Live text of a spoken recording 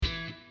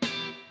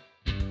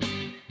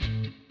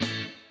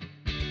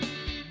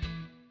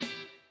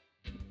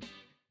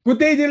Good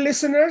day, dear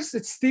listeners.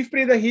 It's Steve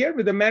Preda here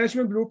with the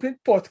Management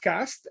Blueprint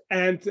podcast.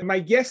 And my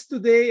guest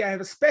today, I have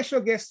a special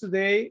guest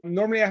today.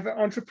 Normally I have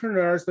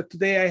entrepreneurs, but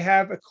today I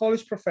have a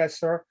college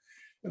professor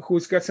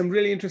who's got some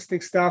really interesting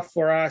stuff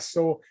for us.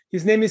 So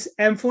his name is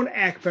Mfon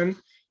Akpan.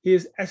 He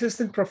is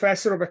assistant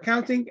professor of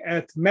accounting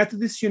at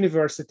Methodist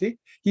University.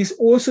 He's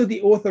also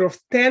the author of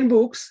 10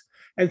 books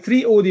and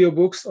 3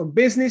 audiobooks on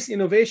business,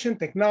 innovation,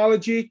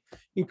 technology,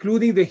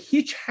 including The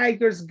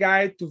Hitchhiker's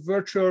Guide to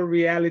Virtual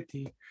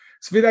Reality.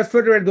 So without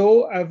further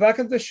ado,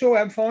 welcome to the show,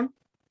 Mfon.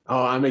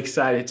 Oh, I'm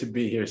excited to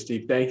be here,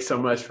 Steve. Thanks so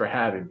much for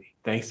having me.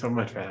 Thanks so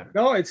much for having me.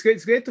 No, it's great.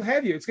 It's great to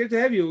have you. It's great to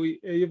have you.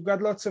 You've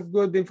got lots of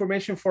good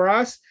information for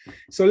us.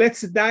 So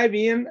let's dive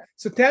in.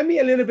 So tell me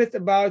a little bit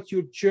about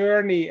your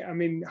journey. I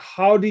mean,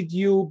 how did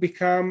you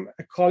become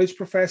a college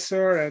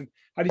professor and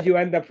how did you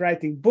end up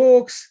writing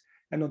books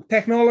and on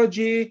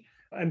technology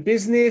and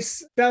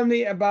business? Tell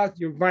me about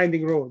your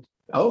winding road.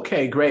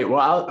 Okay, great.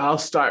 Well, I'll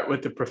start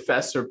with the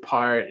professor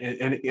part,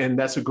 and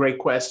that's a great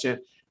question.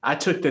 I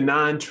took the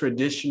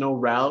non-traditional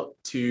route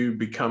to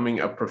becoming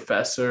a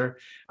professor.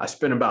 I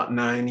spent about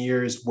 9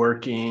 years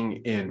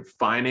working in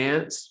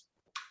finance,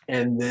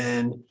 and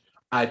then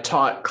I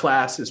taught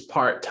classes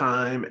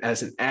part-time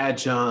as an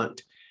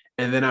adjunct,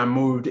 and then I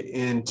moved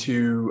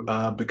into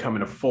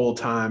becoming a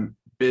full-time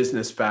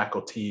business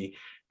faculty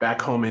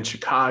back home in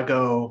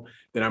Chicago.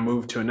 Then I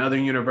moved to another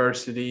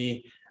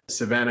university,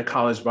 Savannah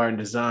College of Art and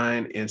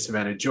Design in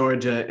Savannah,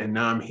 Georgia, and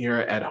now I'm here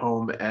at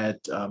home at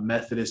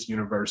Methodist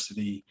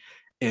University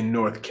in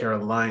North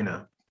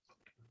Carolina.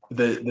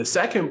 The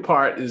second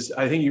part is,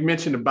 I think you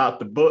mentioned about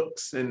the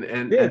books,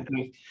 and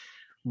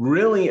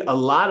really a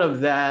lot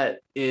of that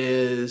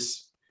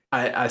is,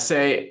 I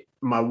say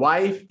my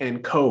wife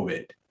and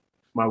COVID.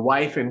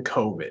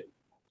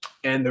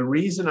 And the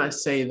reason I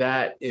say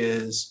that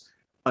is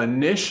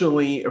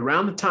initially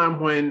around the time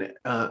when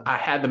I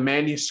had the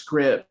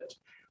manuscript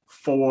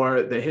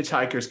for The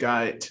Hitchhiker's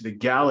Guide to the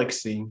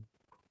Galaxy,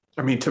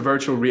 to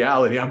virtual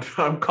reality.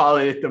 I'm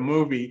calling it the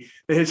movie,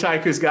 The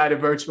Hitchhiker's Guide to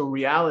Virtual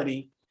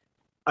Reality.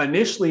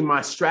 Initially,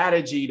 my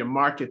strategy to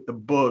market the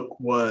book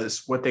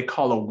was what they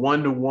call a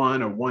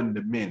one-to-one or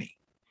one-to-many.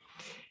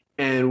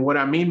 And what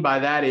I mean by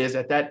that is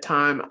at that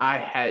time, I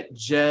had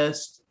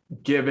just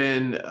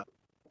given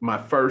my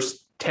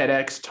first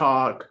TEDx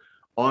talk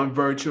on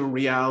virtual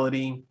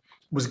reality,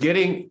 was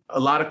getting a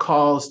lot of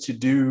calls to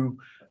do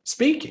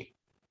speaking,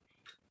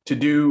 to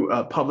do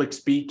public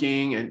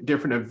speaking and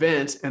different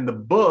events. And the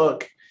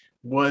book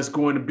was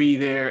going to be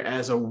there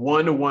as a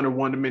one-to-one or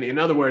one-to-many. In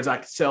other words, I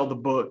could sell the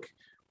book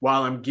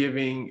while I'm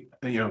giving,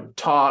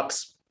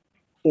 talks,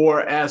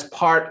 or as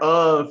part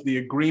of the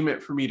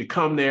agreement for me to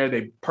come there,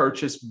 they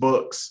purchased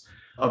books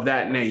of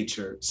that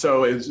nature.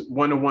 So it was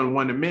one-to-one,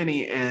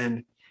 one-to-many,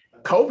 and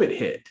COVID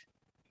hit,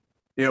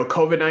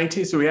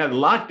 COVID-19. So we had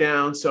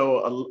lockdown.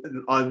 So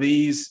on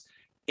these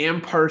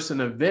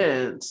in-person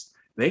events,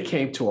 they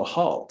came to a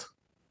halt.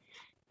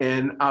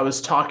 And I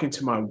was talking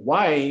to my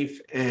wife,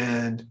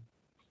 and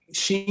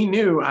she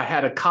knew I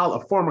had a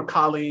former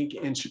colleague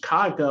in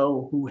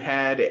Chicago who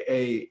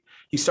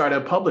he started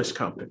a published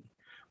company,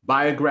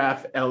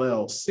 Biograph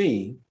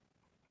LLC.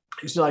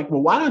 She's like, well,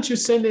 why don't you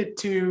send it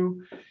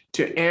to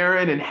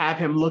Aaron and have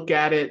him look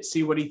at it,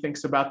 see what he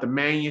thinks about the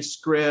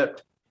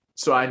manuscript.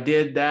 So I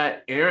did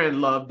that. Aaron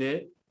loved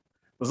it.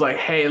 Was like,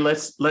 hey,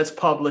 let's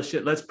publish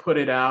it. Let's put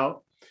it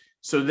out.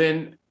 So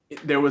then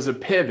there was a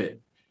pivot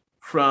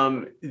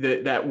from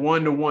that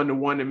one-to-one to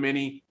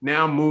one-to-many,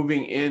 now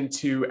moving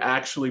into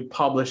actually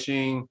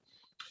publishing,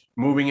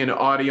 moving into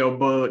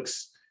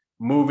audiobooks,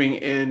 moving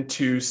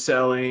into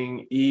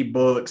selling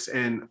ebooks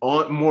and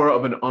more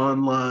of an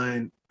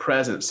online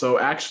presence. So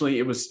actually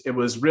it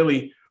was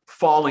really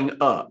falling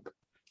up.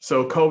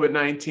 So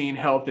COVID-19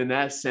 helped in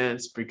that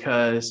sense,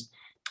 because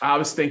I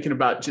was thinking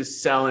about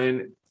just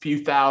selling a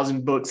few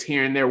thousand books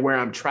here and there where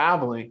I'm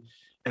traveling.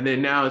 And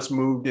then now it's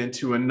moved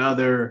into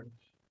another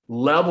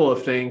level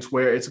of things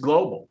where it's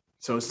global.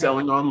 So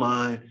selling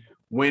online,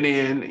 went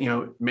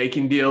in,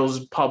 making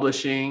deals,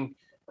 publishing,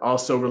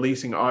 also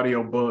releasing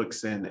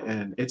audiobooks,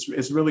 and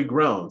it's really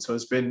grown. So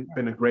it's been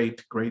a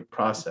great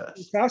process.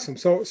 It's awesome.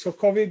 So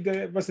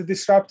COVID was a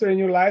disruptor in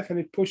your life, and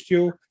it pushed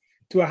you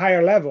to a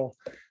higher level.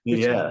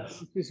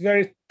 Yes. It's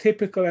very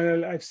typical,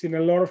 and I've seen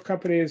a lot of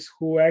companies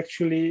who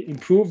actually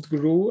improved,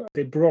 grew,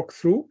 they broke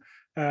through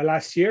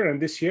last year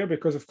and this year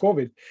because of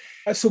COVID.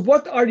 So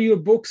what are your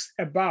books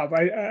about?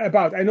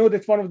 I know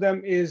that one of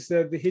them is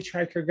The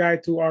Hitchhiker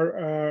Guide to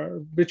our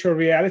Virtual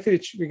Reality,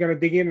 which we're going to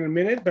dig in a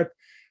minute, but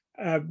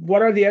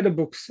what are the other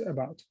books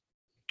about?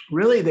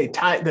 Really, they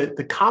tie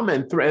the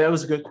common thread. That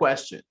was a good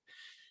question.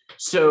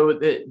 So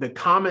the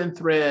common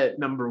thread,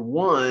 number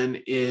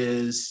one,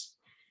 is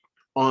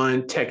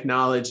on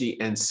technology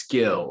and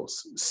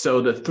skills.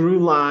 So the through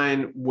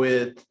line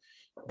with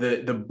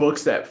the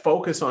books that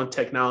focus on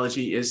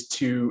technology is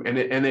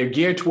and they're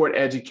geared toward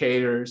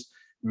educators,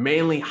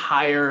 mainly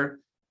higher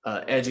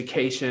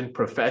education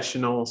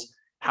professionals.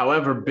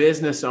 However,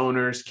 business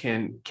owners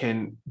can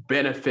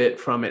benefit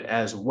from it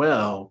as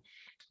well.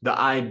 The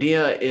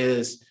idea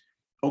is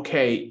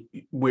okay,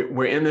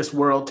 we're in this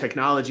world,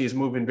 technology is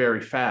moving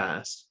very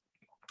fast.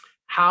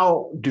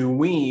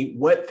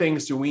 What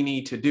things do we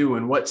need to do,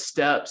 and what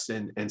steps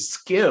and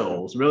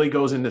skills, really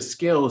goes into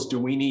skills, do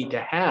we need to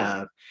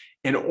have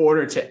in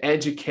order to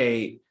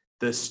educate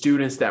the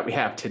students that we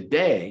have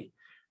today?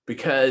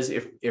 Because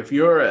if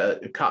you're a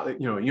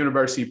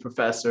university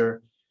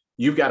professor,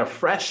 you've got a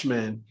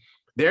freshman,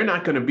 they're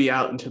not going to be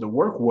out into the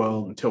work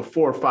world until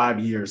 4 or 5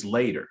 years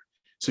later.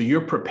 So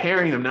you're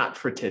preparing them not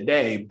for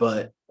today,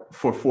 but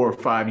for 4 or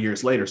 5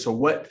 years later. So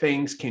what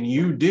things can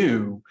you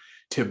do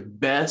to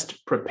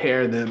best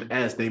prepare them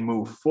as they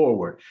move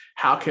forward?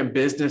 How can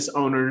business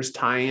owners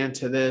tie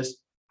into this?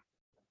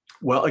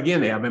 Well,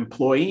 again, they have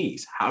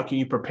employees. How can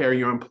you prepare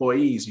your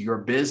employees, your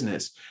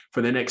business,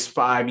 for the next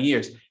 5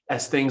 years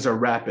as things are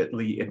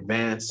rapidly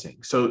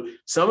advancing? So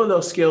some of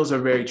those skills are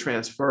very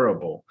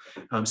transferable.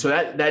 So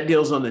that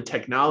deals on the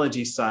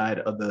technology side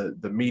of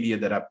the media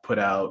that I put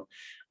out.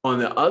 On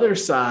the other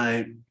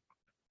side,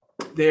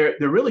 they're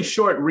really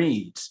short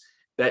reads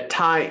that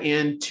tie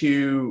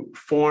into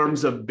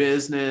forms of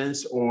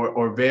business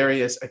or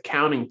various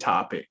accounting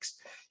topics.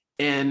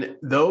 And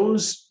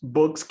those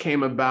books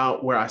came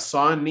about where I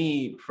saw a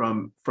need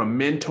from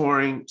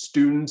mentoring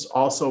students,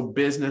 also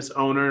business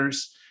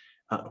owners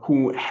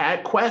who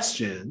had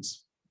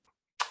questions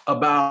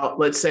about,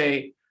 let's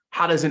say,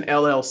 how does an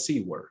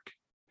LLC work?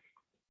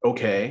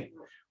 Okay,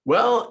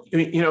 well,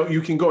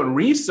 you can go and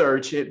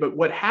research it, but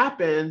what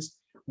happens,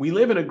 we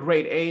live in a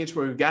great age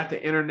where we've got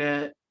the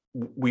internet,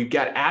 we've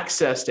got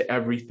access to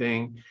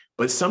everything,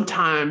 but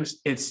sometimes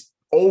it's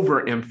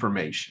over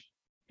information.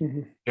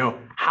 Mm-hmm.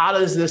 How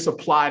does this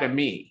apply to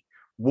me?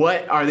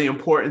 What are the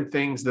important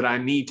things that I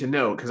need to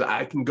know? Because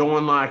I can go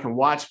online, I can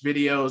watch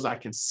videos, I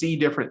can see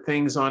different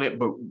things on it,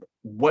 but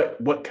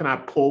what can I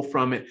pull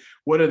from it?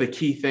 What are the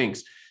key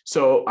things?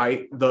 So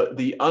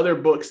the other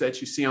books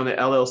that you see on the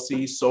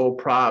LLC, Sole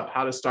Prop,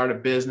 How to Start a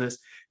Business,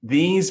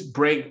 these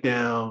break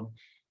down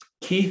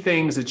key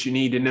things that you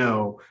need to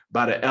know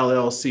about an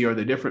LLC or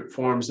the different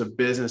forms of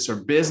business or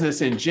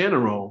business in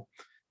general.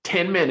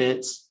 10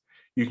 minutes.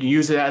 You can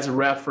use it as a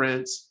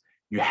reference.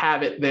 You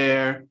have it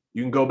there.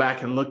 You can go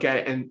back and look at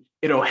it, and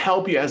it'll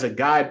help you as a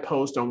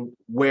guidepost on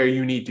where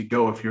you need to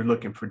go if you're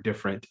looking for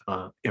different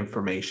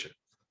information.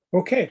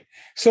 Okay,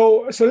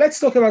 so let's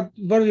talk about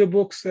one of your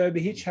books, The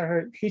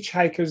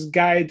Hitchhiker's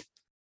Guide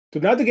to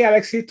Not the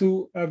Galaxy,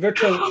 to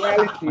Virtual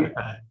Reality.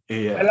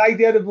 Yeah. I like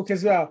the other book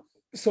as well.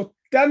 So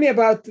tell me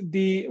about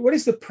what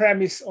is the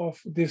premise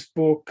of this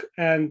book,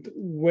 and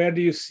where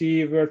do you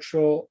see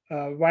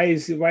why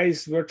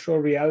is virtual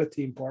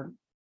reality important?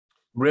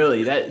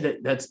 Really,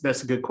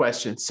 that's a good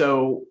question.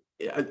 So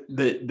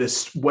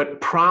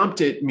what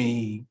prompted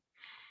me,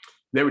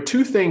 there were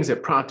two things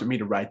that prompted me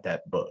to write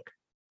that book.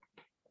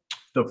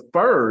 The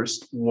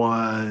first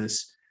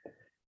was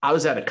I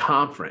was at a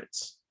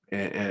conference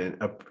and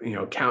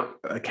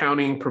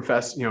accounting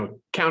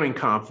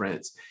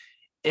conference,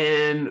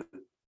 and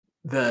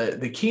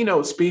the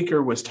keynote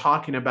speaker was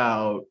talking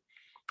about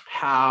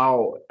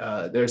how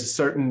there's a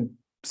certain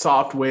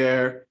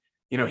software.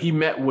 He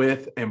met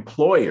with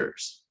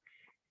employers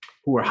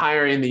who were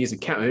hiring these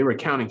they were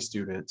accounting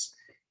students,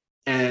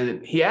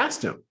 and he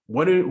asked them,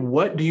 what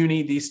do you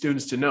need these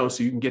students to know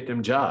so you can get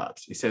them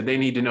jobs? He said they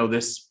need to know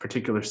this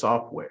particular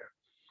software.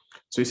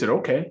 So he said,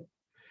 okay.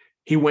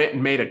 He went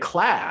and made a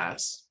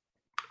class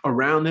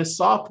around this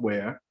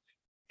software,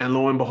 and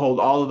lo and behold,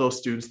 all of those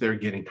students, they're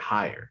getting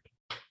hired.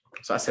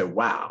 So I said,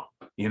 wow,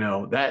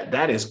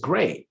 that is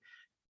great.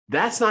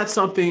 That's not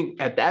something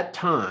at that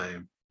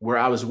time where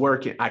I was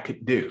working I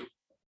could do,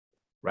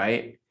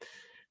 right?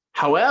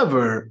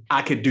 However,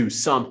 I could do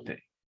something.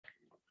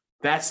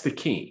 That's the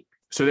key.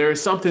 So there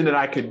is something that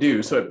I could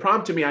do. So it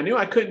prompted me. I knew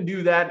I couldn't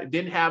do that.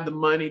 Didn't have the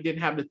money,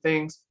 didn't have the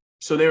things.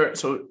 So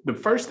the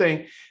first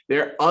thing,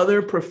 there are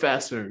other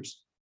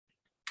professors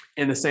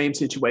in the same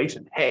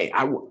situation. Hey,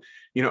 I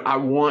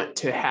want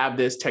to have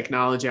this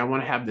technology. I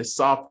want to have this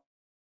software.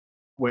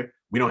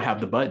 We don't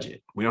have the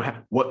budget.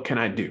 What can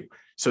I do?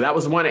 So that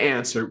was one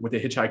answer with the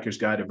Hitchhiker's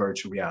Guide to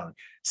Virtual Reality.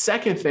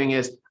 Second thing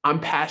is I'm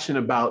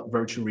passionate about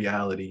virtual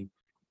reality.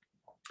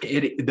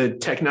 The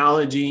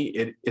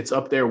technology, it's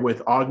up there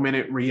with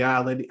augmented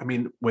reality.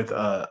 With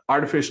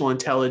artificial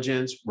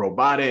intelligence,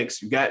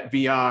 robotics, you got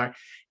VR,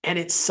 and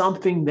it's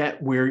something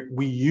that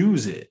we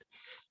use it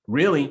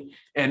really.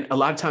 And a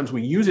lot of times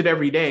we use it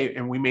every day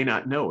and we may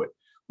not know it.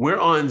 We're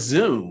on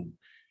Zoom.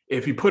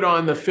 If you put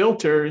on the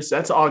filters,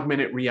 that's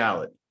augmented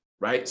reality,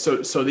 right?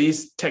 So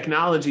these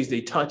technologies,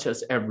 they touch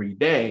us every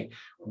day.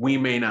 We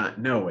may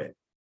not know it.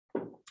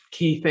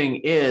 Key thing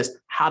is,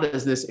 how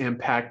does this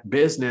impact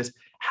business?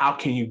 How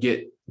can you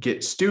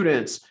get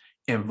students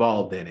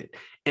involved in it?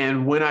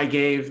 And when I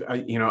gave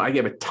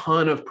a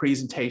ton of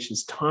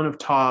presentations, ton of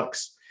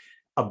talks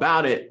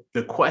about it,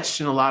 the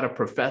question a lot of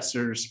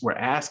professors were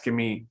asking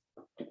me,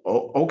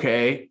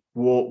 okay,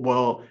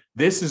 well,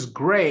 this is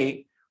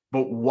great,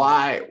 but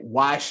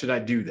why should I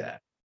do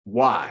that?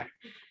 Why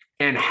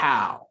and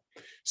how?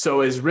 So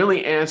it's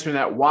really answering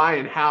that why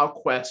and how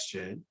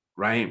question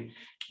right,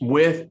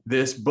 with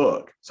this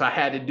book. So I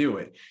had to do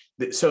it.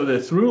 So the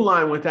through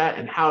line with that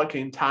and how it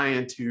can tie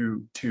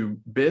into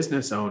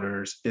business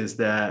owners is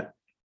that,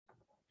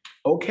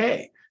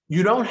 okay,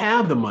 you don't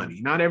have the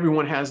money. Not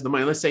everyone has the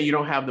money. Let's say you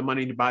don't have the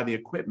money to buy the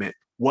equipment.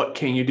 What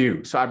can you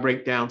do? So I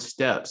break down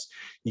steps.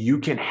 You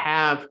can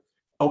have,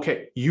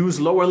 okay, use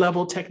lower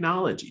level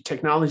technology.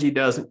 Technology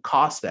doesn't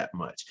cost that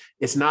much.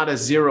 It's not a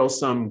zero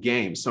sum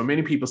game. So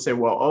many people say,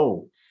 well,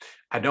 oh,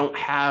 I don't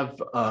have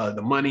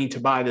the money to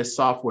buy this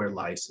software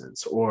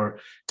license or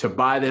to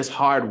buy this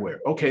hardware.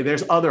 Okay,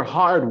 there's other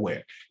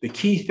hardware. The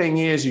key thing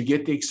is you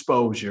get the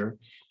exposure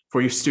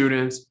for your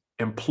students,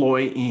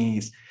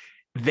 employees.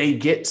 They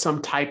get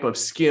some type of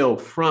skill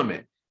from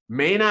it.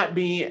 May not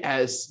be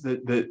as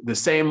the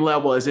same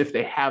level as if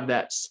they have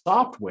that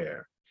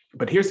software,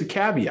 but here's the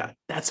caveat.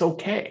 That's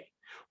okay.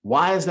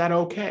 Why is that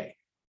okay?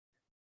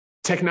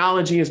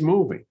 Technology is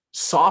moving.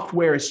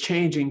 Software is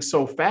changing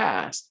so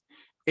fast,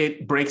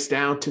 it breaks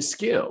down to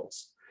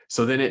skills.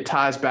 So then it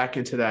ties back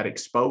into that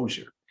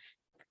exposure.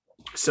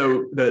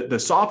 So the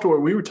software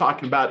we were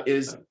talking about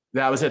is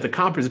that I was at the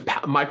conference,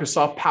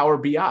 Microsoft Power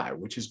BI,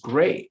 which is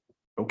great.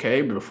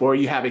 Okay, before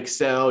you have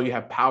Excel, you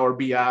have Power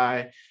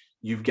BI,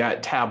 you've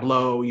got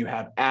Tableau, you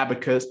have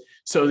Abacus.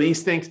 So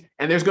these things,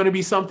 and there's going to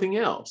be something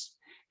else.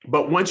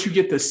 But once you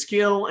get the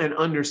skill and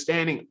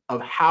understanding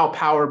of how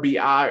Power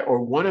BI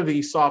or one of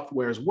these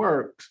softwares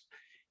works,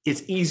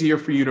 it's easier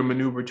for you to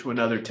maneuver to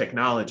another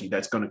technology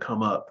that's going to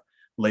come up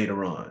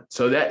later on.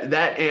 So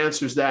that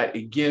answers that.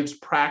 It gives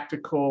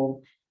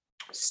practical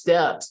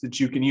steps that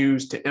you can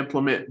use to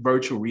implement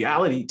virtual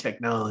reality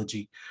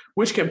technology,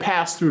 which can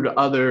pass through to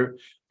other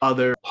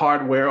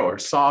hardware or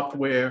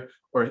software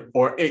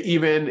or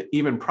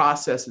even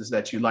processes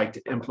that you like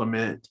to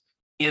implement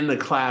in the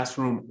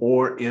classroom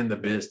or in the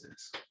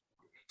business.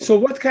 So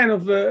what kind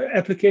of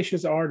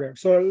applications are there?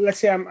 So let's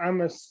say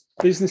I'm a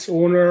business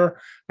owner,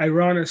 I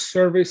run a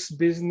service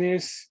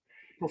business,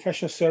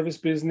 professional service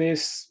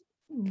business.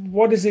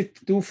 What does it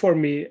do for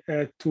me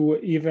to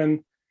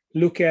even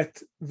look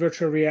at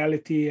virtual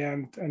reality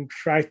and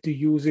try to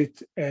use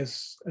it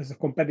as a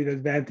competitive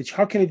advantage?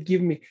 How can it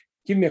give me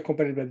a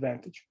competitive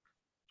advantage?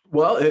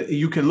 Well,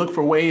 you can look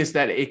for ways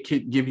that it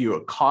could give you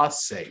a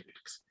cost savings.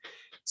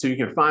 So you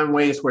can find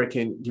ways where it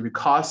can give you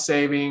cost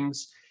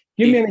savings.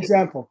 Give me an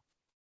example.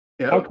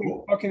 Yeah.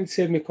 How can it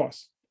save me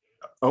costs?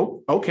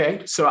 Oh,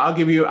 okay. So I'll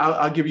give you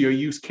a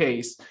use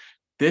case.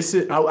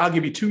 I'll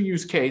give you two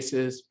use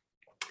cases.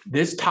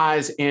 This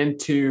ties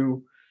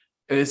into,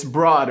 it's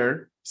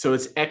broader. So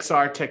it's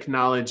XR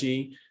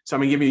technology. So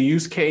I'm gonna give you a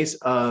use case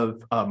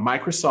of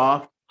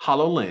Microsoft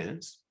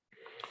HoloLens.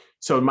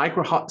 So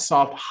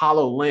Microsoft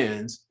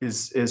HoloLens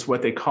is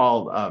what they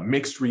call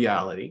mixed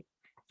reality,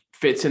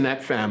 fits in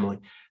that family.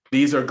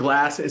 These are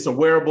glasses, it's a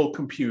wearable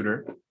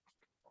computer.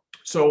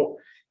 So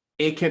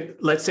it can,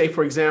 let's say,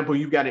 for example,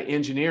 you've got an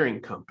engineering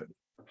company.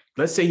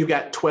 Let's say you've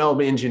got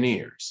 12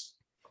 engineers.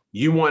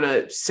 You want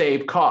to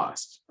save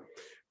costs.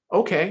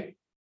 Okay,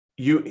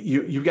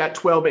 you've got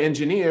 12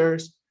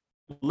 engineers.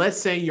 Let's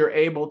say you're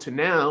able to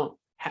now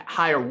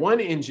hire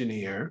one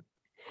engineer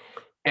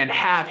and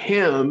have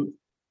him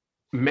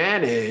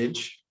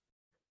manage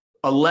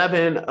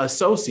 11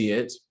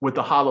 associates with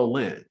the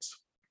HoloLens.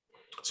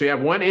 So you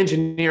have one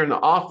engineer in the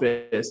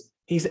office.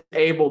 He's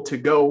able to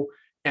go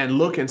and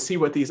look and see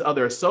what these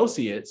other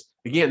associates,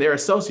 again, they're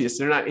associates,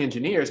 they're not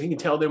engineers. He can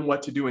tell them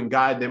what to do and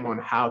guide them on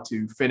how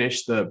to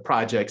finish the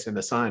projects and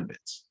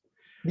assignments.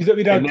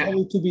 Without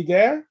having to be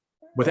there?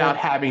 Without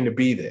having to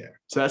be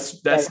there. So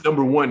that's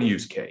number one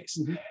use case.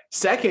 Mm-hmm.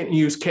 Second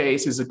use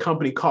case is a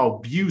company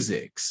called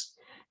Vuzix.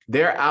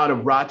 They're out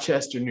of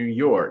Rochester, New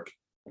York.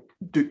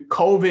 The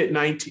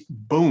COVID-19,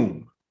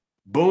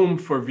 boom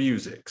for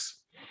Vuzix.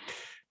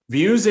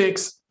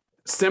 Vuzix,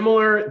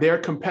 similar, their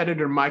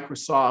competitor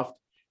Microsoft,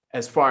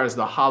 as far as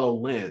the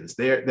HoloLens,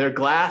 their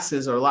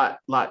glasses are a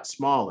lot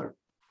smaller.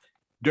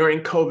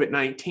 During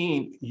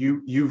COVID-19,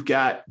 you've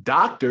got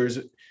doctors.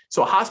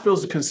 So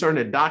hospitals are concerned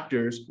that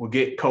doctors will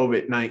get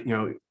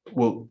COVID-19,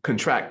 will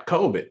contract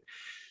COVID.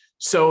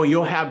 So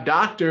you'll have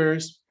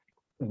doctors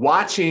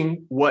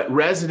watching what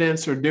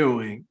residents are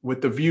doing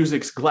with the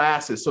Vuzix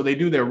glasses. So they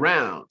do their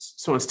rounds.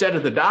 So instead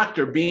of the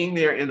doctor being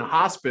there in the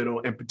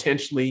hospital and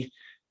potentially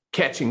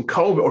catching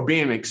COVID or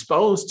being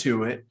exposed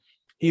to it,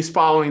 he's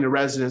following the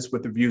residents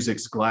with the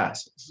Vuzix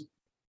glasses.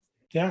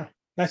 Yeah,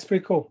 that's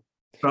pretty cool.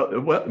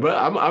 Well,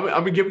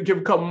 I'm gonna give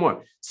a couple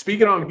more.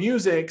 Speaking on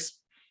Vuzix,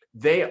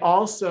 they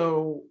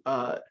also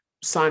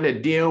signed a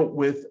deal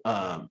with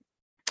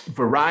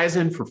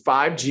Verizon for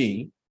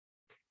 5G.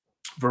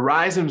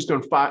 Verizon is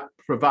going to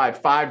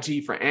provide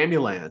 5G for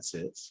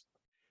ambulances.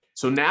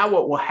 So now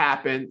what will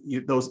happen,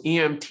 those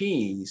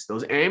EMTs,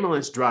 those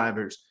ambulance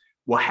drivers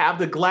will have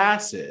the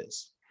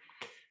glasses.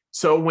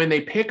 So when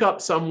they pick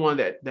up someone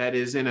that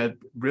is in a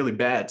really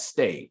bad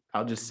state,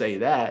 I'll just say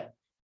that,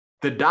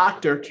 the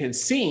doctor can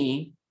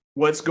see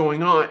what's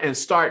going on and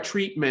start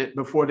treatment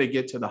before they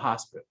get to the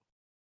hospital.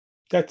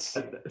 That's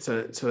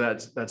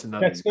another.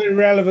 That's very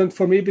relevant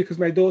for me because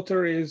my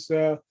daughter is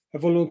a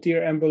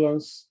volunteer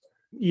ambulance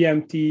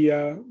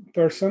EMT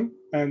person,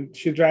 and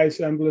she drives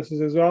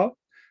ambulances as well.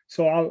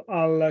 So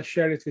I'll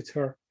share it with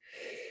her.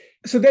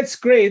 So that's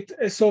great.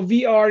 So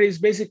VR is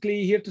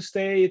basically here to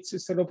stay.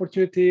 It's an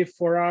opportunity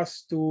for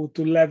us to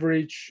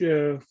leverage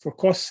for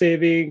cost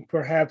saving,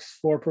 perhaps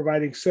for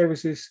providing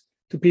services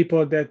to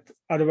people that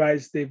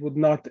otherwise they would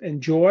not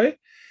enjoy.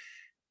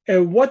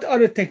 What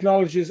other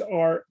technologies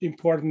are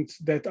important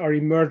that are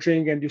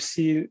emerging and you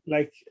see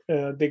like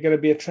they're going to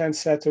be a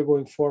trendsetter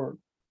going forward?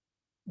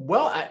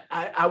 Well,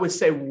 I would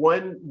say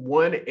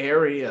one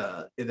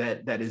area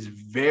that is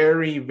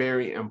very,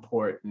 very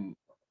important,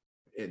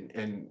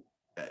 and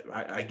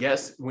I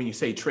guess when you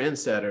say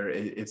trendsetter,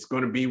 it's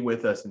going to be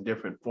with us in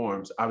different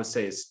forms. I would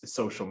say it's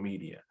social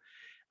media.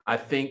 I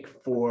think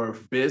for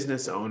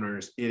business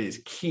owners, it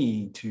is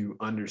key to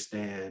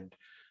understand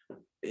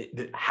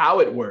how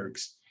it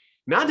works,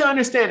 not to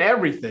understand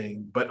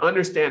everything, but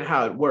understand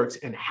how it works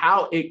and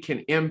how it can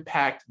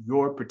impact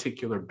your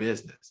particular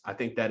business. I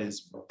think that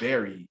is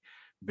very,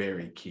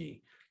 very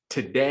key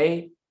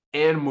today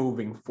and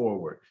moving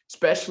forward,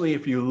 especially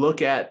if you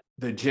look at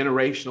the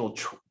generational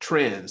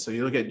trends. So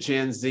you look at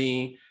Gen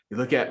Z, you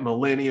look at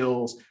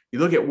millennials, you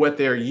look at what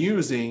they're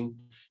using,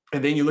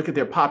 and then you look at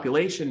their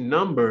population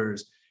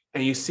numbers,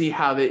 and you see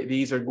how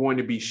these are going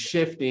to be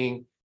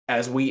shifting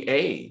as we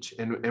age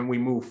and we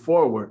move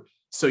forward.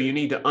 So you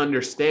need to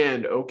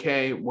understand,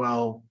 okay,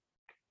 well,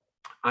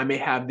 I may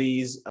have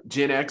these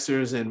Gen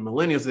Xers and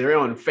millennials, they're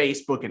on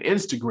Facebook and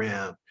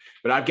Instagram,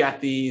 but I've got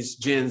these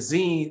Gen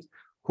Z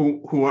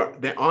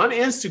they're on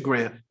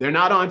Instagram, they're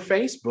not on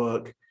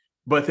Facebook,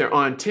 but they're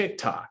on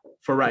TikTok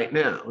for right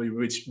now,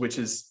 which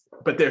is,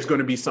 but there's going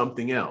to be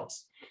something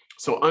else.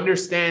 So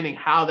understanding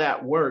how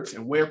that works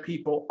and where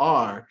people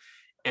are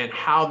and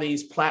how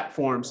these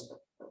platforms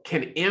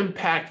can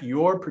impact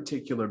your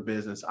particular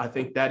business, I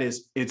think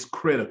it's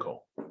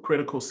critical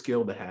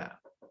skill to have.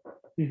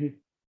 Mm-hmm.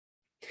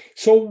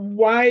 So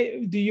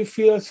why do you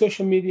feel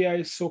social media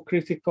is so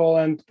critical,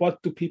 and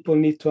what do people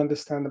need to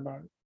understand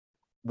about it?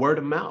 Word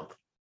of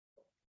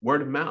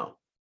mouth.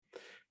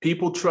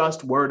 People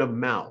trust word of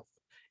mouth.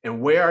 And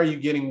where are you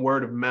getting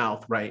word of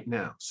mouth right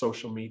now?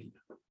 Social media.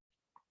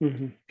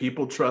 Mm-hmm.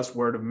 People trust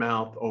word of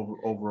mouth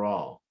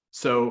overall.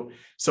 So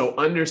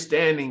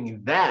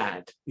understanding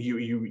that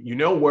you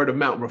know word of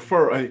mouth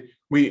refer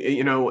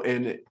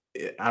and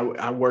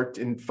I worked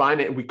in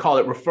finance. We call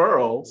it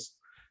referrals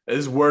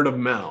as word of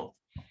mouth,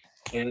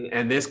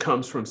 and this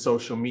comes from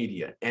social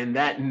media, and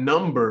that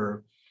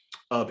number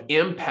of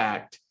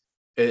impact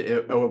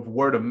of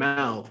word of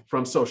mouth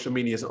from social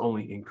media is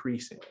only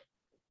increasing.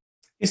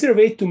 Is there a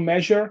way to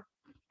measure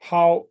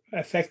how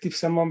effective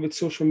someone with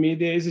social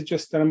media is? It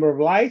just the number of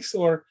likes,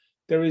 or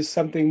there is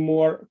something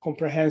more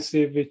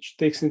comprehensive which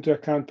takes into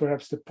account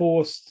perhaps the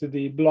posts,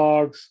 the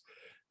blogs,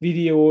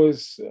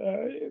 videos?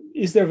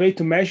 Is there a way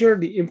to measure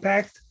the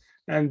impact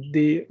and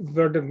the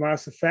word of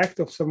mouth effect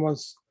of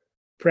someone's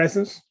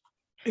presence?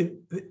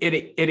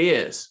 It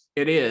is.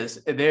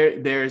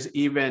 There's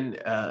even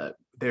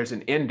there's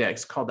an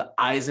index called the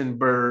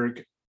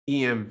Eisenberg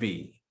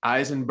EMV,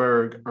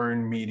 Eisenberg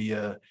Earned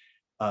Media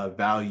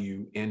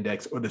Value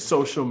Index, or the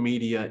Social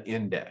Media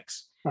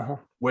Index,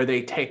 where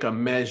they take a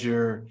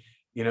measure.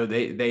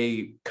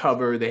 They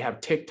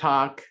have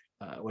TikTok,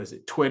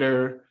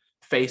 Twitter,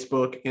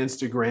 Facebook,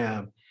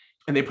 Instagram,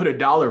 and they put a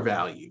dollar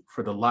value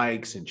for the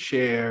likes and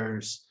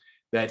shares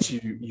that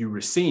you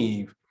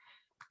receive,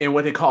 and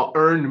what they call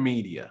earned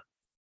media.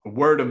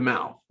 Word of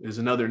mouth is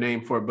another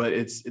name for it, but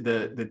it's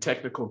the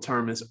technical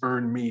term is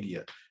earned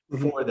media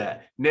for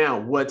that. Now,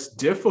 what's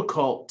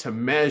difficult to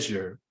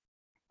measure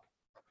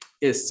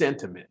is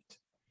sentiment,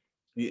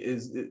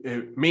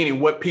 meaning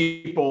what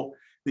people,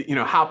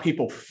 how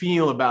people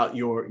feel about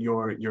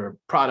your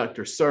product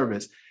or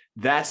service.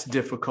 That's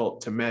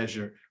difficult to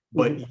measure,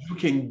 but you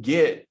can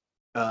get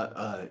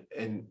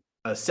an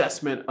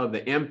assessment of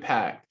the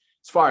impact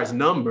as far as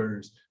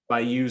numbers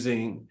by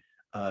using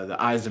the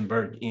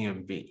Eisenberg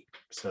EMV.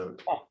 So,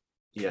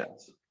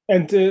 yes.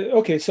 And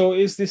okay, so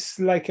is this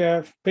like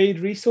a paid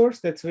resource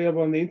that's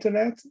available on the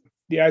internet?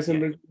 The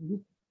Eisenberg.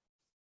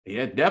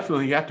 Yeah,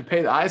 definitely. You have to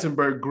pay the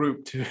Eisenberg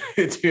Group to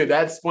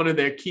that's one of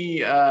their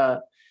key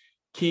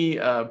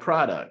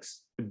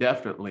products.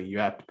 Definitely, you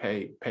have to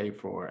pay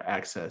for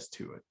access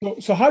to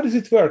it. So how does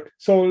it work?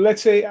 So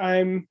let's say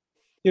I'm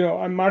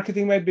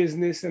marketing my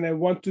business and I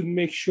want to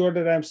make sure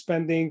that I'm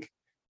spending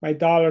my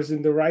dollars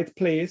in the right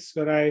place,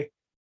 where I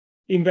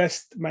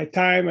invest my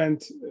time and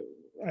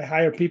I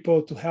hire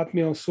people to help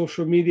me on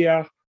social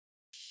media.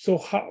 So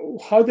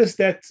how does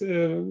that,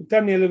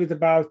 tell me a little bit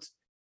about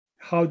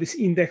how this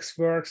index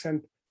works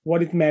and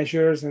what it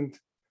measures and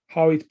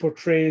how it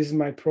portrays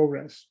my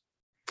progress?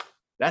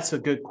 That's a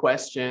good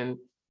question.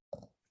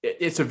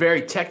 It's a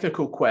very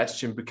technical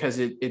question because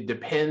it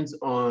depends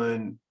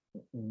on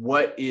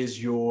what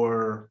is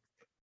your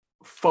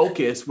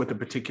focus with a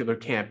particular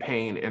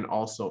campaign and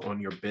also on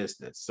your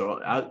business. So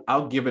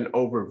I'll give an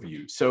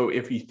overview. So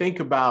if you think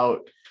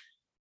about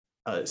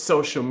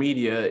social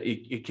media,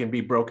 it can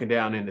be broken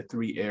down into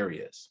three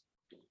areas.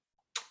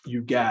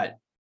 You've got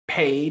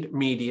paid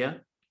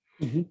media,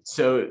 Mhm.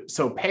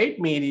 So paid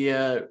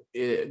media,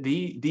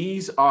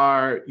 these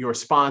are your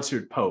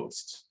sponsored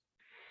posts.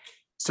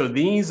 So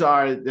these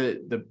are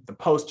the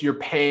posts you're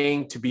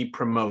paying to be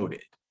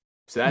promoted.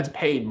 So that's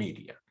paid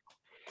media.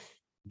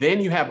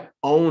 Then you have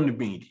owned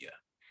media.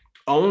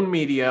 Owned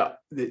media,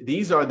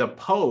 these are the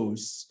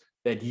posts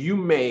that you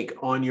make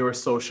on your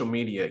social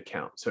media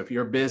account. So if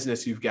you're a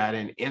business, you've got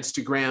an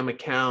Instagram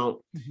account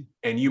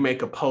and you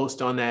make a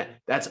post on that,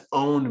 that's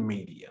owned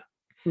media.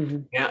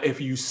 Now,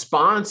 if you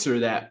sponsor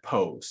that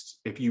post,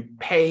 if you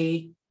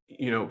pay,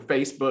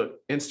 Facebook,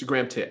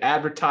 Instagram to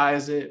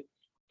advertise it,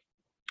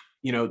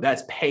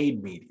 that's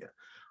paid media.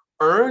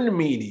 Earned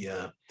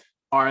media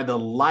are the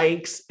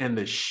likes and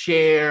the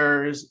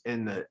shares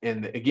and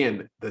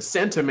again, the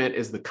sentiment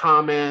is the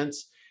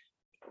comments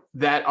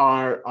that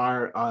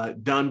are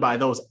done by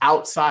those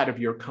outside of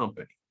your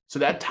company. So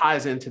that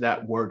ties into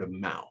that word of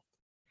mouth.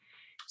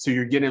 So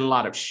you're getting a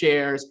lot of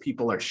shares.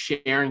 People are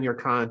sharing your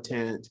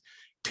content.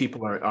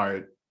 People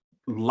are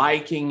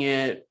liking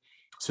it.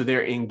 So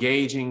they're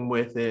engaging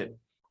with it.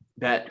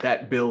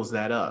 That builds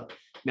that up.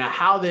 Now,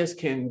 how this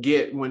can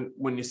get,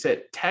 when you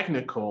said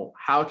technical,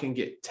 how it can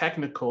get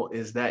technical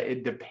is that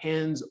it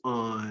depends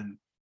on,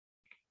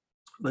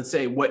 let's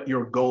say, what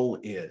your goal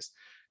is.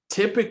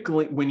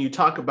 Typically, when you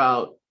talk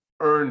about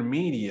earned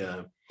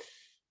media,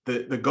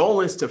 the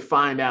goal is to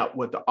find out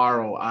what the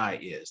ROI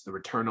is, the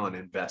return on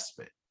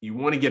investment. You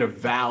want to get a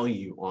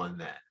value on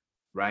that,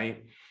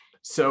 right?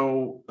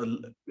 So a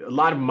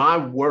lot of my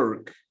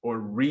work or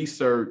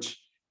research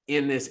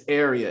in this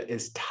area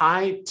is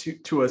tied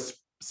to a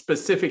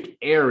specific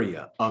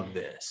area of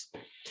this.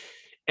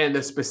 And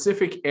the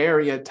specific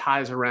area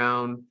ties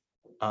around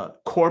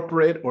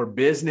corporate or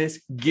business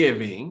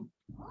giving.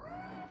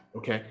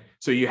 Okay,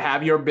 so you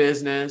have your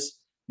business,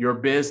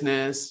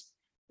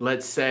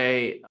 let's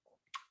say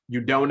you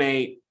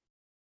donate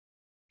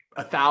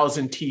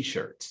 1,000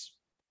 t-shirts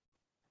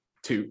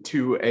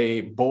to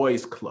a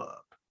boys club,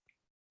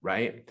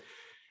 right?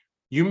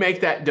 You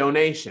make that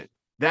donation.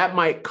 That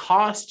might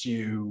cost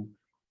you,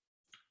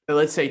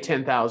 let's say,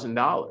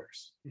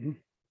 $10,000.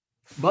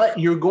 But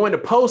you're going to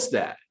post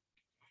that.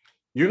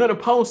 You're going to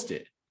post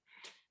it.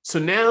 So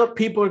now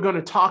people are going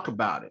to talk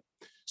about it.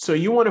 So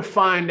you want to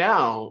find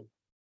out,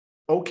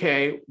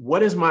 okay,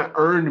 what is my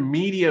earned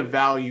media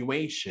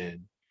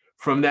valuation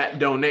from that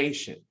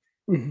donation?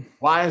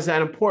 Why is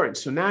that important?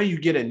 So now you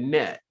get a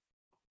net.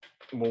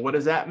 Well, what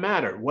does that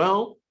matter?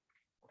 Well,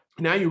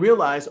 now you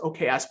realize,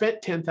 okay, I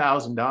spent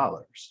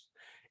 $10,000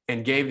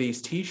 and gave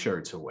these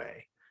t-shirts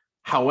away.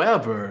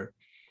 However,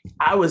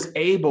 I was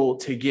able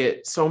to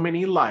get so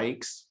many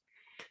likes,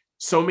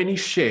 so many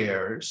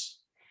shares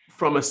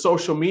from a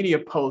social media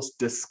post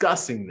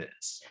discussing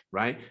this,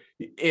 right?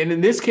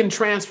 And this can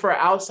transfer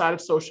outside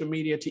of social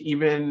media to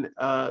even,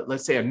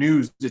 let's say,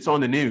 it's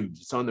on the news,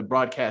 it's on the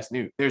broadcast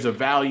news. There's a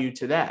value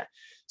to that.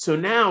 So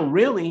now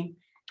really,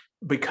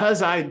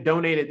 because I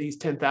donated these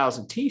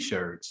 10,000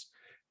 t-shirts,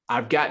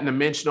 I've gotten a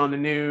mention on the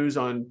news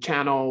on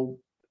channel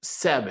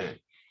 7.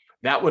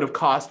 That would have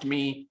cost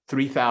me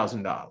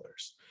 $3,000.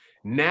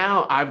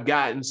 Now I've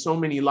gotten so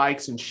many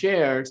likes and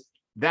shares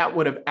that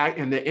would have,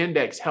 and the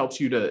index helps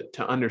you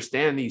to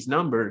understand these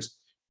numbers.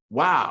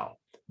 Wow,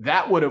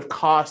 that would have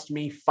cost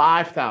me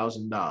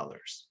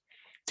 $5,000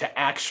 to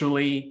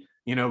actually,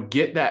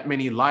 get that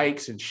many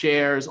likes and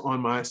shares on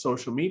my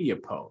social media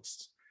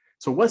posts.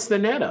 So what's the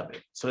net of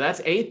it? So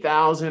that's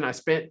 8,000. I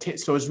spent 10,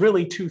 so it's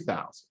really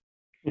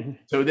 2,000.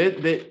 So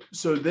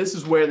this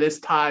is where this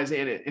ties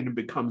in and it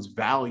becomes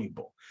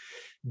valuable.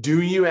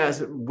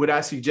 Would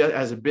I suggest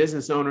as a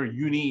business owner,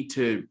 you need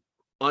to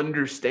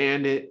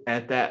understand it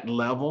at that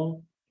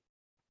level?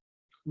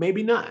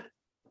 Maybe not,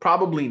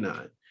 probably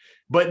not.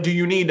 But do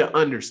you need to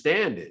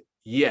understand it?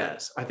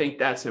 Yes, I think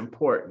that's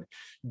important.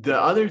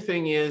 The other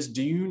thing is,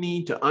 do you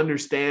need to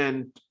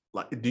understand,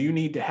 do you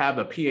need to have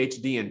a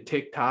PhD in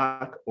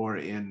TikTok or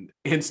in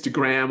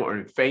Instagram or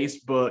in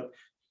Facebook?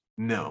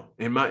 No,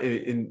 in my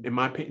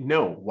opinion,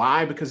 no.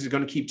 Why? Because it's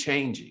going to keep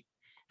changing.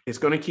 It's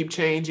going to keep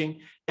changing.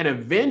 And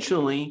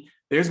eventually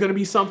there's going to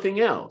be something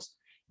else.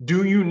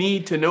 Do you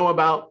need to know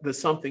about the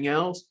something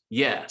else?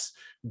 Yes.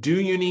 Do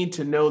you need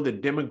to know the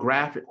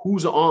demographic?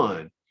 Who's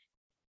on?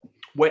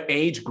 What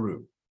age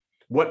group?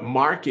 What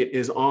market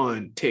is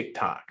on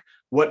TikTok?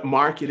 What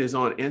market is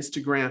on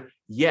Instagram?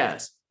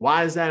 Yes.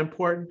 Why is that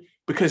important?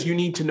 Because you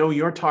need to know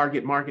your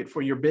target market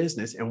for your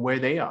business and where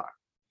they are.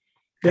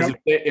 Because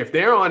if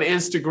they're on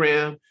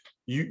Instagram,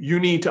 you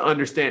need to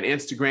understand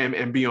Instagram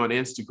and be on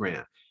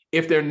Instagram.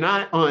 If they're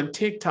not on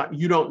TikTok,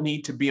 you don't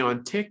need to be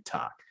on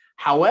TikTok.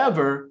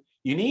 However,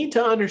 you need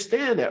to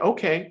understand that,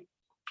 okay,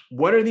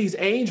 what are these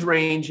age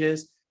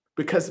ranges?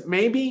 Because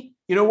maybe,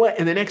 you know what,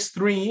 in the next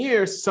 3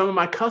 years, some of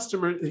my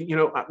customers,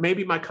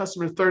 maybe my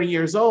customer is 30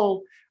 years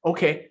old.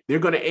 Okay, they're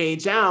going to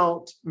age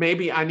out.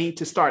 Maybe I need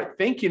to start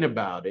thinking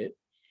about it,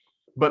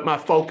 but my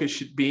focus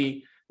should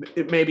be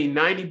maybe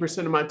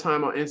 90% of my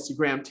time on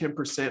Instagram,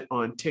 10%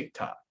 on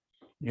TikTok,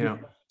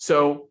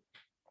 So,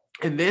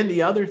 and then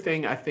the other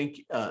thing I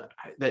think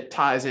that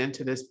ties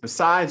into this,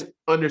 besides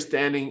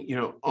understanding,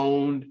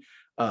 owned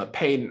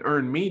paid and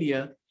earned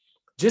media,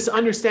 just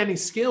understanding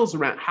skills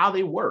around how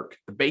they work,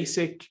 the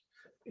basic,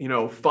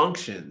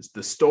 functions,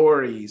 the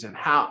stories, and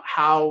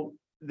how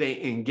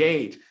they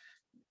engage.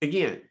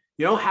 Again,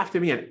 you don't have to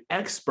be an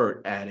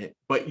expert at it,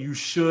 but you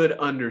should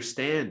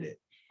understand it.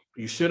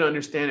 You should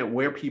understand it,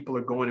 where people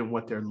are going and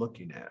what they're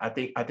looking at. I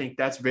think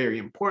that's very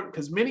important,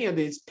 because many of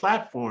these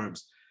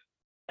platforms,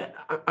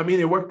 I mean,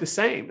 they work the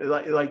same.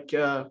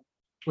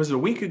 Was it a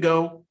week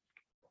ago?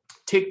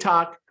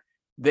 TikTok,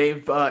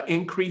 they've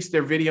increased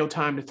their video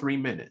time to 3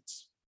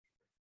 minutes.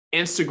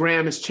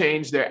 Instagram has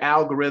changed their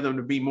algorithm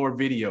to be more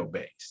video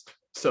based.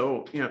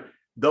 So,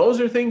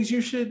 those are things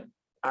you should,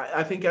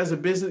 I think as a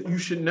business, you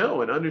should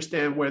know and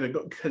understand where they're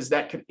going, because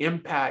that can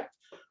impact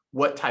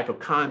what type of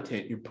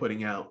content you're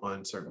putting out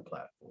on certain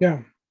platforms. Yeah,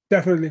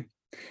 definitely.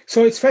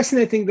 So it's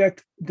fascinating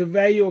that the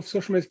value of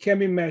social media can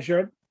be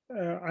measured.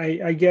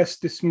 I guess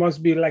this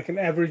must be like an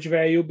average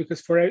value,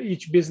 because for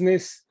each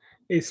business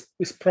is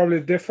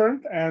probably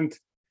different. And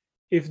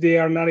if they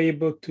are not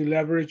able to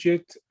leverage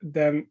it,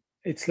 then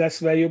it's less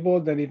valuable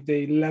than if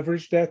they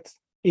leverage that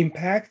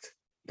impact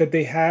that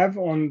they have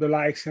on the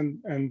likes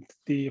and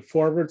the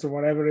forwards or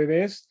whatever it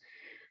is.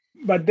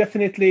 But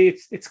definitely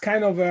it's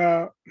kind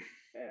of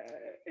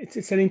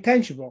it's an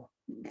intangible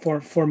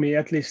for me,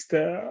 at least.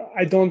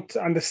 I don't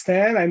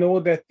understand. I know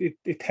that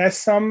it has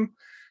some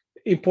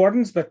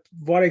importance, but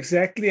what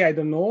exactly, I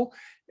don't know.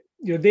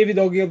 David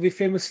Ogilvy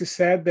famously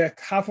said that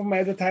half of my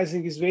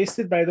advertising is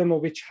wasted, but I don't know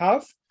which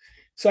half.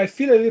 So I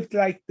feel a little bit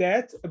like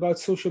that about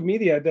social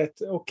media, that,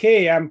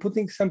 okay, I'm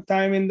putting some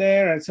time in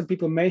there and some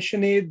people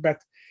mention it,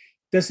 but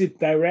does it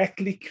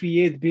directly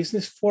create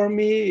business for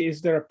me?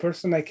 Is there a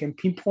person I can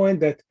pinpoint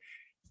that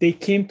they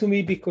came to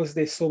me because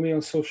they saw me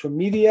on social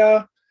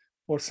media,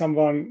 or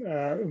someone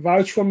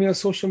vouched for me on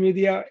social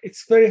media?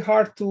 It's very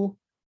hard to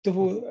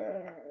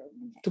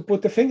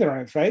put the finger on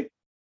it, right?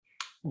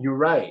 You're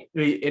right.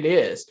 It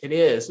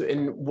is.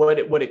 And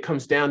what it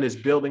comes down to is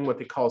building what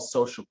they call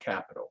social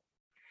capital.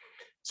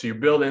 So you're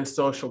building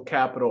social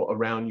capital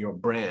around your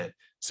brand.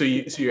 So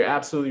you're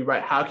absolutely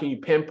right. How can you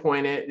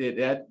pinpoint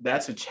it?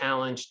 That's a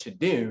challenge to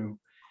do.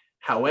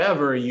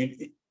 However,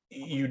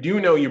 you do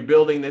know you're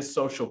building this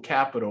social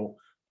capital,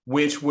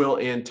 which will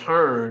in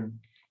turn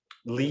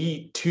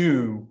lead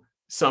to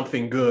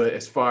something good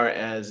as far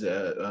as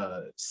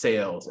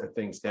sales and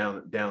things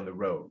down the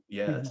road.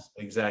 Yes,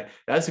 exactly.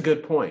 That's a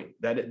good point.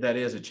 That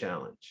is a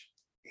challenge.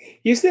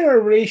 Is there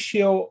a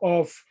ratio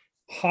of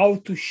how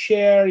to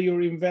share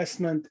your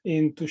investment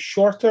into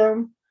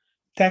short-term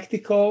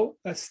tactical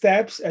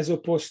steps as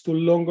opposed to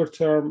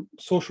longer-term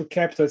social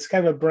capital? It's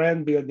kind of a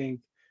brand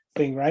building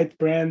thing, right?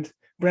 Brand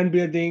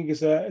building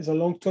is a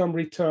long-term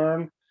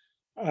return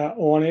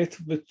on it.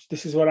 But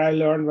this is what I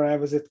learned when I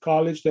was at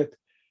college, that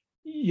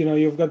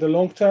you've got the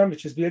long term,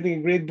 which is building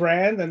a great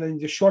brand, and then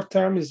the short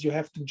term is you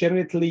have to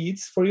generate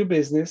leads for your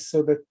business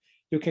so that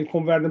you can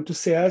convert them to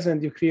sales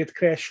and you create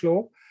cash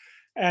flow.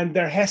 And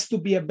there has to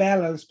be a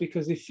balance,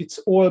 because if it's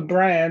all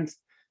brand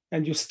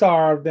and you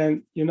starve,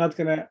 then you're not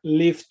going to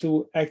live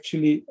to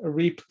actually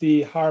reap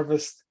the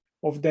harvest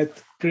of that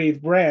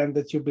great brand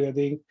that you're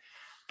building.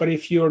 But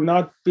if you're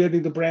not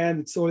building the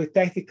brand, it's only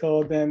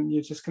tactical, then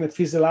you're just going to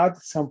fizzle out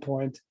at some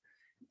point,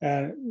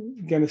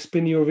 going to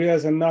spin your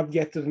wheels and not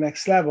get to the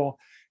next level.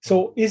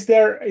 So is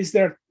there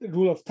a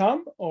rule of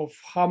thumb of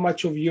how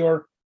much of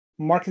your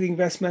marketing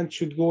investment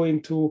should go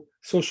into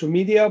social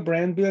media,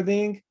 brand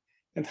building,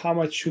 and how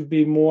much should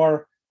be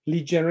more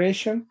lead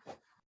generation?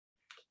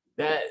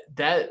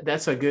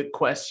 That's a good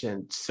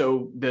question.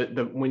 So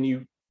when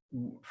you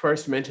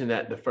first mentioned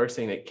that, the first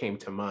thing that came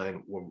to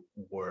mind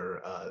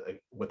were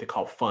what they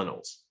call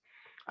funnels.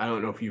 I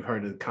don't know if you've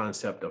heard of the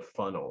concept of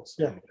funnels,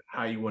 and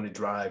how you want to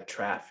drive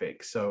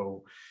traffic.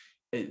 So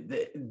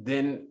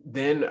then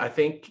I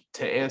think,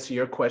 to answer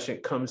your question,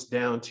 it comes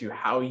down to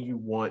how you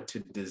want to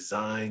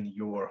design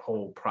your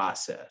whole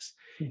process.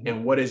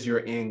 And what is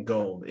your end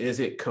goal? Is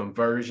it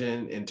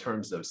conversion in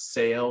terms of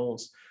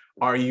sales?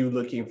 Are you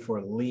looking for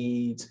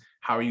leads?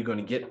 How are you going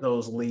to get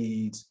those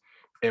leads?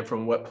 And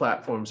from what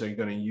platforms are you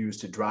going to use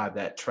to drive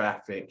that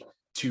traffic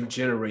to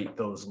generate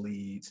those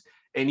leads?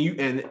 And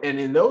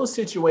in those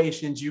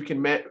situations, you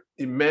can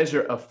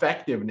measure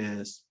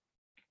effectiveness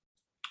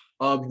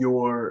of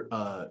your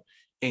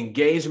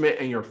engagement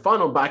and your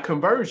funnel by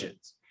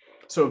conversions.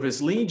 So if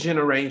it's lead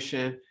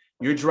generation,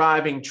 you're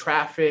driving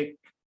traffic,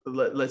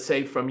 let's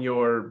say from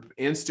your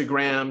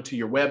Instagram to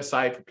your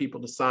website for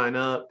people to sign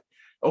up.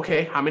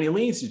 Okay, how many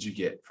leads did you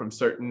get from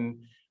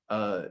certain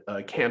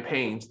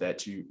campaigns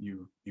that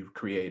you've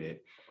created?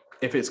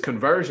 If it's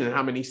conversion,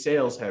 how many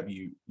sales have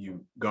you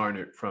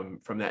garnered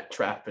from that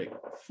traffic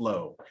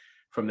flow,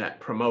 from that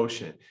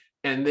promotion?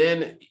 And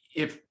then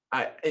if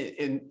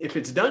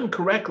it's done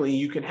correctly,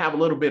 you can have a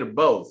little bit of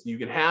both. You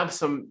can have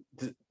some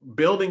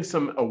building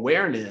some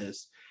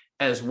awareness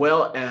as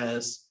well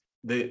as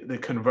the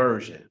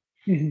conversion.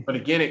 But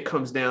again, it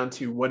comes down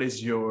to what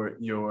is your,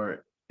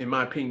 in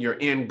my opinion, your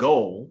end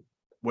goal.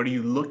 What are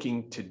you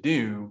looking to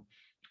do?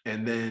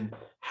 And then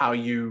how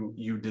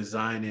you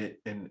design it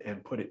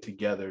and put it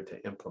together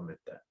to implement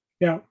that.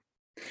 Yeah.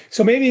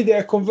 So maybe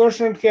the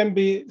conversion can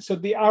be, so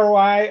the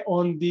ROI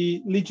on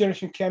the lead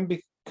generation can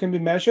be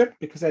measured,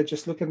 because I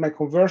just look at my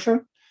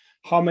conversion,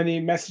 how many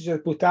messages I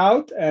put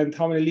out and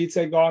how many leads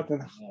I got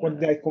and what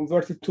they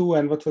converted to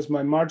and what was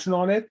my margin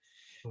on it.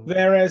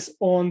 Whereas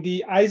on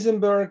the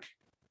Eisenberg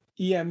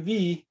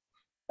EMV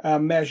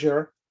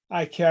measure,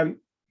 I can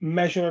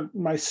measure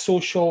my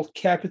social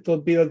capital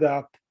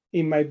buildup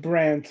in my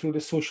brand through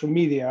the social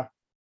media,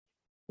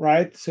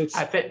 right? So it's,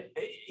 I think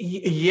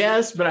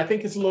yes, but I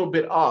think it's a little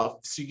bit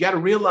off. So you got to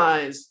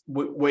realize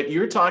what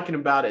you're talking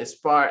about as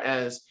far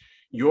as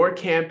your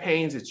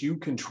campaigns that you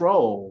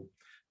control.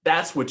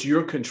 That's what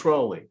you're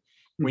controlling.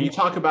 When you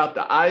talk about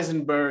the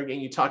Eisenberg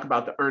and you talk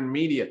about the earned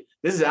media,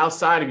 this is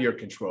outside of your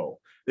control.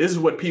 This is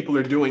what people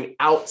are doing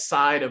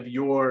outside of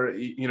your,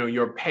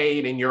 your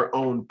paid and your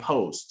own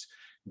post.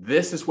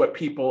 This is what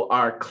people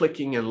are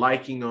clicking and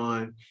liking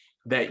on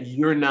that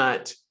you're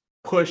not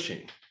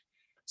pushing.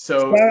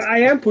 So well, I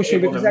am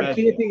pushing because I'm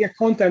creating a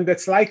content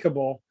that's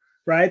likable,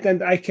 right?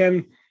 And I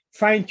can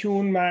fine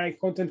tune my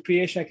content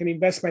creation. I can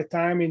invest my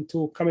time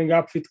into coming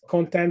up with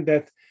content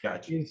that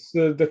is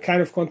the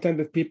kind of content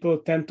that people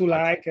tend to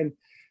like. And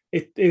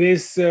it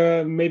is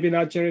maybe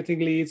not generating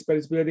leads, but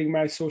it's building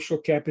my social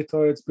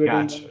capital. It's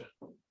building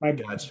my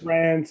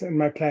brand and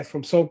my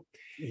platform. So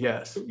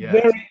yes,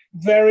 very,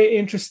 very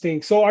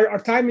interesting. So our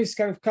time is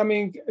kind of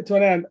coming to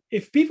an end.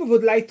 If people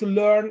would like to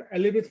learn a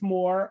little bit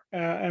more,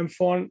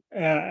 Mphone,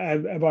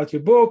 about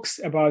your books,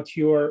 about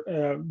your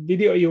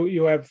video,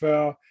 you have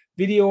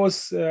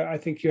videos. I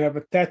think you have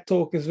a TED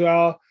Talk as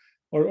well,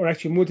 or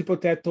actually multiple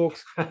TED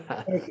Talks.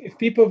 If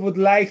people would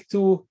like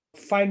to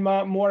find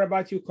more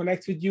about you,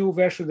 connect with you,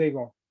 where should they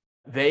go?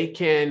 You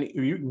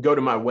can go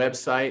to my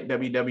website,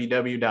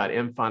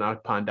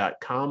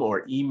 www.mphoneakpan.com,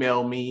 or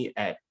email me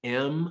at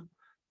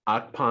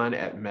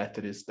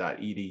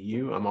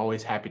akpan@methodist.edu. I'm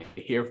always happy to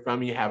hear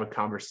from you, have a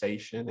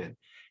conversation,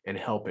 and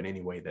help in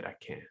any way that I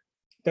can.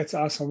 That's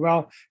awesome.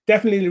 Well,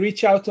 definitely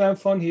reach out to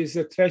Mphone. He's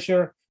a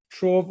treasure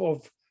trove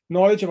of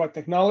knowledge about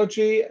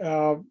technology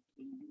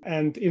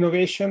and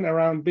innovation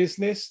around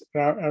business,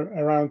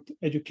 around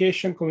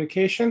education,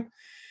 communication.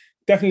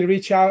 Definitely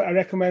reach out. I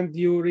recommend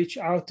you reach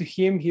out to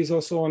him. He's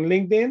also on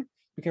LinkedIn.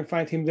 You can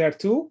find him there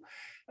too.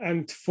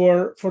 And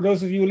for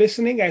those of you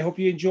listening, I hope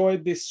you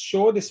enjoyed this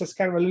show. This was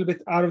kind of a little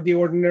bit out of the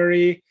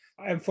ordinary.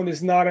 Mphone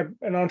is not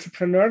an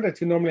entrepreneur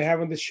that you normally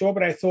have on the show,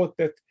 but I thought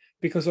that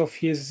because of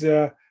his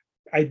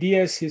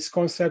ideas, his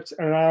concepts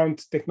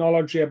around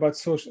technology,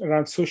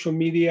 around social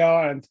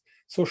media and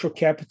social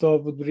capital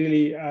would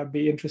really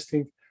be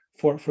interesting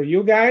for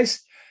you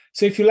guys.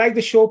 So if you like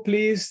the show,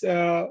 please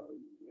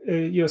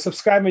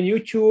subscribe on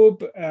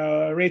YouTube,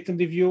 rate and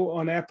review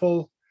on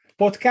Apple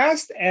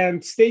Podcast,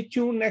 and stay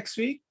tuned next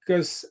week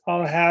because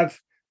I'll have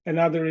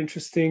another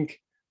interesting,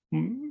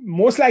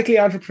 most likely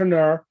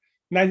entrepreneur,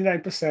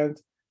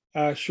 99%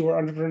 sure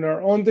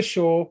entrepreneur on the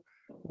show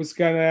who's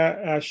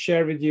gonna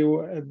share with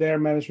you their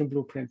management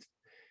blueprint.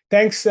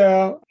 Thanks,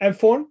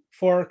 Mphone,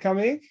 for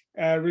coming.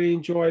 I really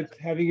enjoyed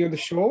having you on the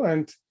show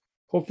and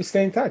hope to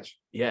stay in touch.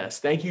 Yes,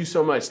 thank you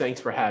so much. Thanks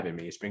for having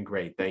me. It's been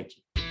great. Thank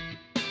you.